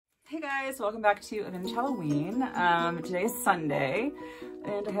guys, welcome back to Vintage Halloween. Today is Sunday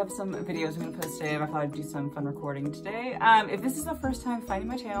and I have some videos I'm gonna post today. I thought I'd do some fun recording today. If this is the first time finding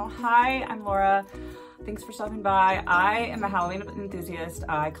my channel, hi, I'm Laura. Thanks for stopping by. I am a Halloween enthusiast.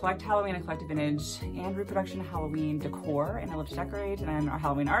 I collect Halloween, I collect vintage and reproduction Halloween decor, and I love to decorate, and I'm a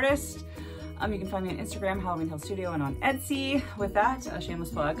Halloween artist. You can find me on Instagram, Halloween Hill Studio, and on Etsy. With that, a shameless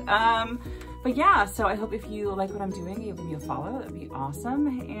plug. But yeah, so I hope if you like what I'm doing, you'll give me a follow. That'd be awesome.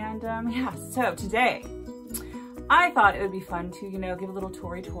 And yeah, so today, I thought it would be fun to, you know, give a little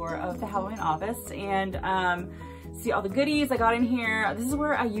tour of the Halloween office and see all the goodies I got in here. This is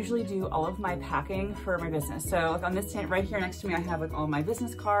where I usually do all of my packing for my business. So like on this stand right here next to me, I have like all my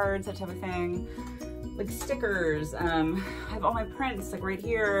business cards, that type of thing. Like stickers, I have all my prints like right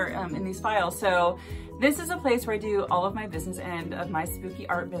here in these files. So this is a place where I do all of my business end of my spooky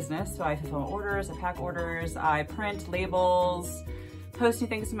art business. So I fulfill orders, I pack orders, I print labels, post new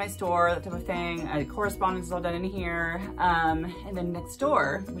things to my store, that type of thing. Correspondence is all done in here. And then next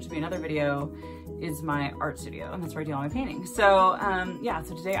door, which will be another video, is my art studio, and that's where I do all my painting. So yeah,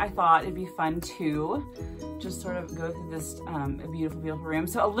 so today I thought it'd be fun to just sort of go through this beautiful, beautiful room.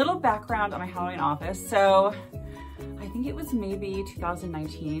 So a little background on my Halloween office. So I think it was maybe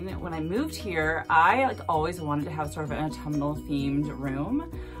 2019 when I moved here. I like always wanted to have sort of an autumnal themed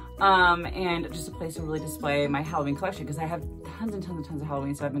room. And just a place to really display my Halloween collection, because I have tons and tons and tons of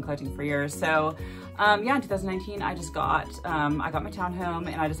Halloween stuff I've been collecting for years. So yeah, in 2019, I just got, I got my townhome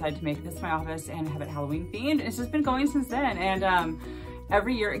and I decided to make this my office and have it Halloween themed. And it's just been going since then. And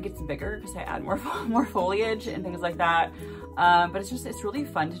every year it gets bigger because I add more foliage and things like that. But it's really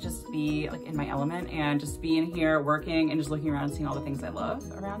fun to just be like in my element and just be in here working and just looking around and seeing all the things I love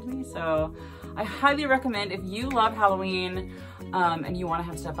around me. So I highly recommend, if you love Halloween and you want to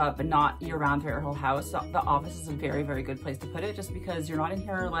have stuff up but not year round through your whole house, the office is a very, very good place to put it, just because you're not in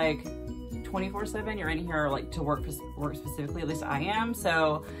here like 24/7. You're in here like to work specifically, at least I am.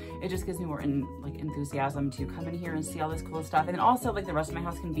 So it just gives me more enthusiasm to come in here and see all this cool stuff. And then also like the rest of my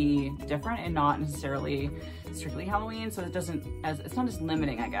house can be different and not necessarily strictly Halloween. So it doesn't, it's not as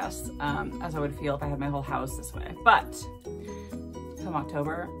limiting, I guess, as I would feel if I had my whole house this way. But come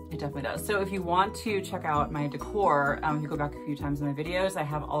October, it definitely does. So if you want to check out my decor, if you go back a few times in my videos, I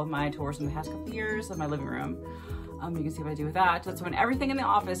have all of my tours from the past couple of years of my living room. You can see what I do with that. That's when everything in the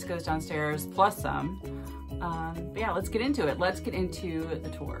office goes downstairs, plus some. But yeah, let's get into it. Let's get into the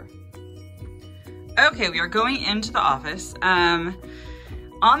tour. Okay, we are going into the office.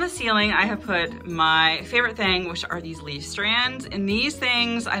 On the ceiling, I have put my favorite thing, which are these leaf strands. And these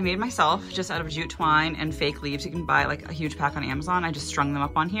things I made myself just out of jute twine and fake leaves. You can buy like a huge pack on Amazon. I just strung them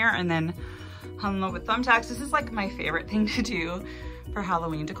up on here and then hung them up with thumbtacks. This is like my favorite thing to do for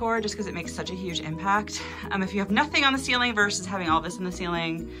Halloween decor, just because it makes such a huge impact. If you have nothing on the ceiling versus having all this in the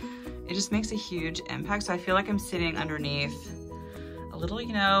ceiling, it just makes a huge impact. So I feel like I'm sitting underneath a little,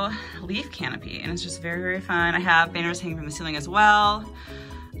 you know, leaf canopy, and it's just very, very fun. I have banners hanging from the ceiling as well.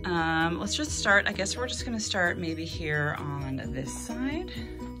 Let's just start. I guess we're just gonna start maybe here on this side.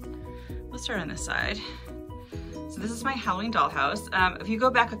 Let's start on this side. So this is my Halloween dollhouse. If you go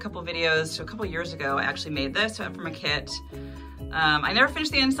back a couple videos to a couple years ago, I actually made this from a kit. I never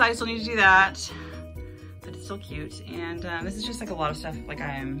finished the inside, still need to do that, but it's still cute. And this is just like a lot of stuff, like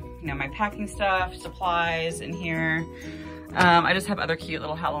you know, my packing stuff, supplies in here. I just have other cute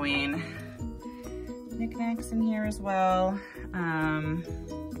little Halloween knickknacks in here as well.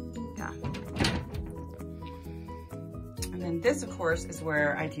 Yeah. And then this, of course, is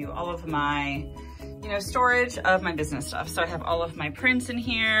where I do all of my, you know, storage of my business stuff. So I have all of my prints in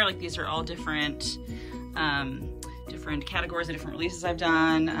here. Like these are all different categories of different releases I've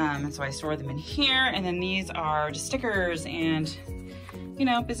done. And so I store them in here. And then these are just stickers and, you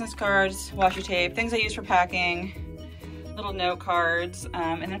know, business cards, washi tape, things I use for packing, little note cards.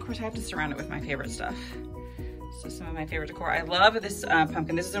 And then of course I have to surround it with my favorite stuff. So some of my favorite decor. I love this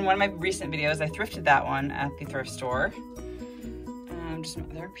pumpkin. This is in one of my recent videos. I thrifted that one at the thrift store. Just some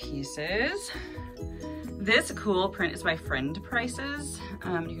other pieces. This cool print is by Friend Prices.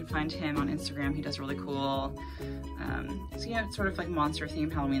 You can find him on Instagram. He does really cool, so yeah, it's sort of like monster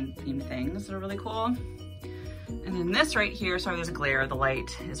themed, Halloween themed things that are really cool. And then this right here, sorry there's a glare, the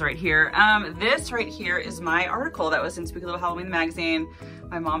light is right here. This right here is my article that was in Spooky Little Halloween magazine.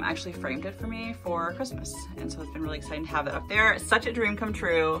 My mom actually framed it for me for Christmas. And so it's been really exciting to have that up there. It's such a dream come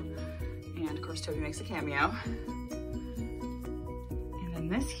true. And of course Toby makes a cameo.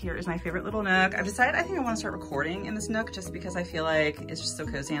 This here is my favorite little nook. I've decided I think I want to start recording in this nook just because I feel like it's just so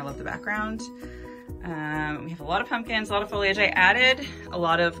cozy and I love the background. We have a lot of pumpkins, a lot of foliage. I added a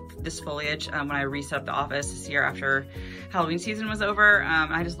lot of this foliage when I reset up the office this year after Halloween season was over.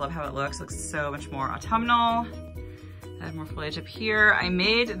 I just love how it looks. It looks so much more autumnal. I have more foliage up here. I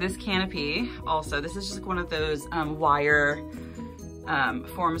made this canopy also. This is just one of those wire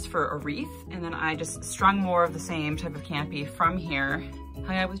forms for a wreath. And then I just strung more of the same type of canopy from here,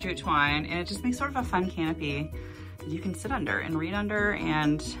 hung it up with jute twine, and it just makes sort of a fun canopy that you can sit under and read under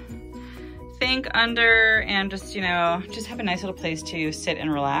and think under and just, you know, just have a nice little place to sit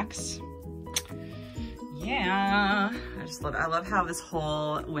and relax. Yeah, I love how this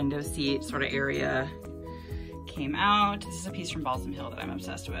whole window seat sort of area came out. This is a piece from Balsam Hill that I'm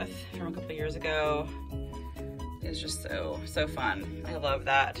obsessed with from a couple years ago. It's just so fun. I love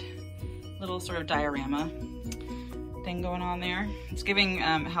that little sort of diorama thing going on there. It's giving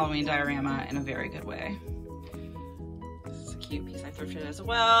Halloween diorama in a very good way. This is a cute piece I thrifted as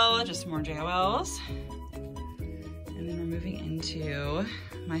well, just more JOLs. And then we're moving into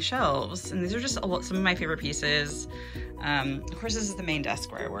my shelves. And these are just some of my favorite pieces. Of course, this is the main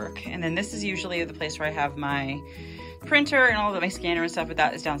desk where I work. And then this is usually the place where I have my printer and all of my scanner and stuff, but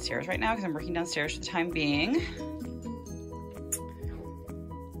that is downstairs right now because I'm working downstairs for the time being.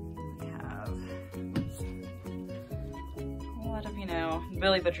 We have a lot of, you know,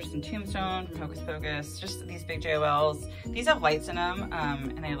 Billy Butcher's and Tombstone from Hocus Pocus, just these big JOLs. These have lights in them,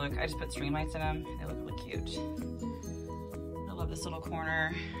 and I just put string lights in them. They look really cute. I love this little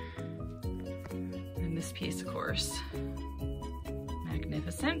corner. And this piece, of course,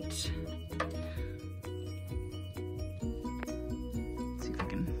 magnificent. See if I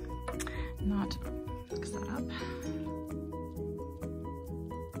can not mix that up.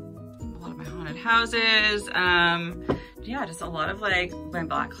 A lot of my haunted houses. Yeah, just a lot of like my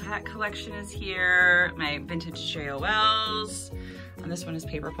black cat collection is here. My vintage JOLs. And this one is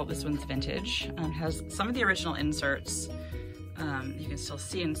paper pulp. This one's vintage. Has some of the original inserts. You can still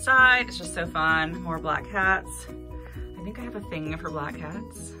see inside. It's just so fun. More black cats. I think I have a thing for black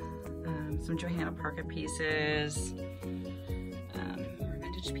cats. Some Johanna Parker pieces. More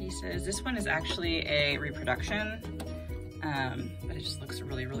vintage pieces. This one is actually a reproduction, but it just looks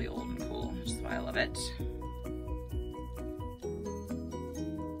really, really old and cool, which is why I love it.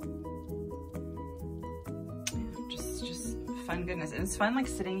 Just fun goodness. And it's fun like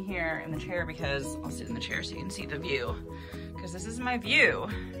sitting here in the chair because I'll sit in the chair so you can see the view. Because this is my view.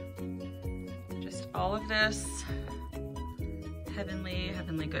 Just all of this heavenly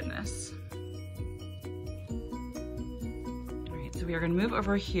goodness. All right, so we are gonna move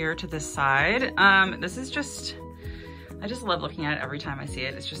over here to this side. This is just, I just love looking at it every time I see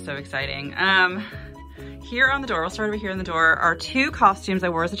it. It's just so exciting. Here on the door, we'll start over here on the door, are two costumes I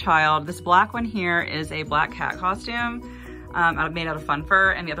wore as a child. This black one here is a black cat costume. Made out of fun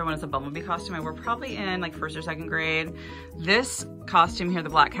fur, and the other one is a bumblebee costume I wore probably in like 1st or 2nd grade. This costume here, the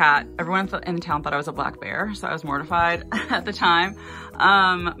black cat, everyone in town thought I was a black bear, so I was mortified at the time.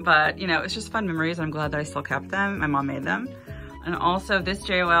 But you know, it's just fun memories, and I'm glad that I still kept them. My mom made them. And also this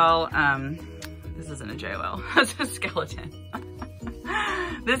JOL, this isn't a JOL, it's a skeleton.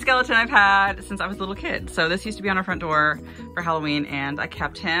 This skeleton I've had since I was a little kid. So this used to be on our front door for Halloween, and I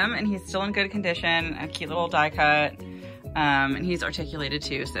kept him, and he's still in good condition, a cute little die cut. And he's articulated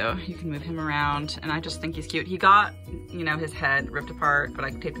too, so you can move him around, and I just think he's cute. He got, you know, his head ripped apart, but I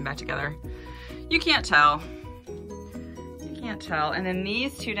taped him back together. You can't tell. You can't tell. And then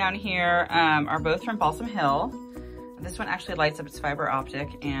these two down here are both from Balsam Hill. This one actually lights up its fiber optic,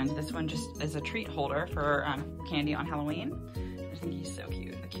 and this one just is a treat holder for candy on Halloween. I think he's so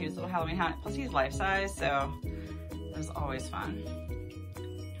cute. The cutest little Halloween hat. Plus he's life-size, so it was always fun.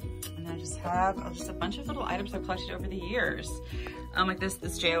 And I just have just a bunch of little items I've collected over the years. Like this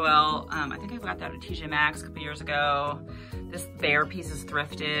JOL, I think I got that at TJ Maxx a couple years ago. This bear piece is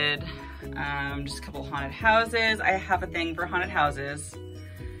thrifted. Just a couple haunted houses. I have a thing for haunted houses.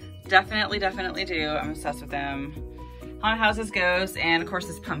 Definitely do. I'm obsessed with them. Haunted houses, ghosts, and of course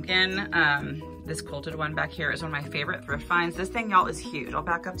this pumpkin. This quilted one back here is one of my favorite thrift finds. This thing, y'all, is huge. I'll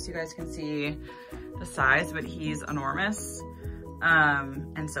back up so you guys can see the size, but he's enormous.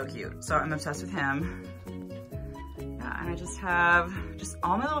 And so cute. So I'm obsessed with him. Yeah, and I just have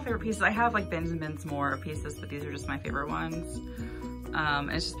all my little favorite pieces. I have like bins and bins more of pieces, but these are just my favorite ones.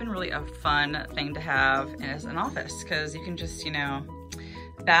 And it's just been really a fun thing to have as an office because you can just, you know,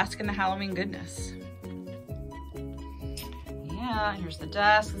 bask in the Halloween goodness. Yeah, here's the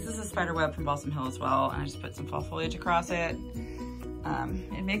desk. This is a spider web from Balsam Hill as well. And I just put some fall foliage across it.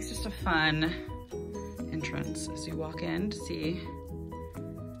 It makes just a fun entrance as you walk in to see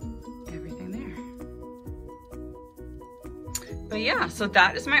everything there. But yeah, so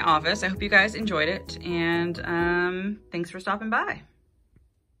that is my office. I hope you guys enjoyed it, and thanks for stopping by.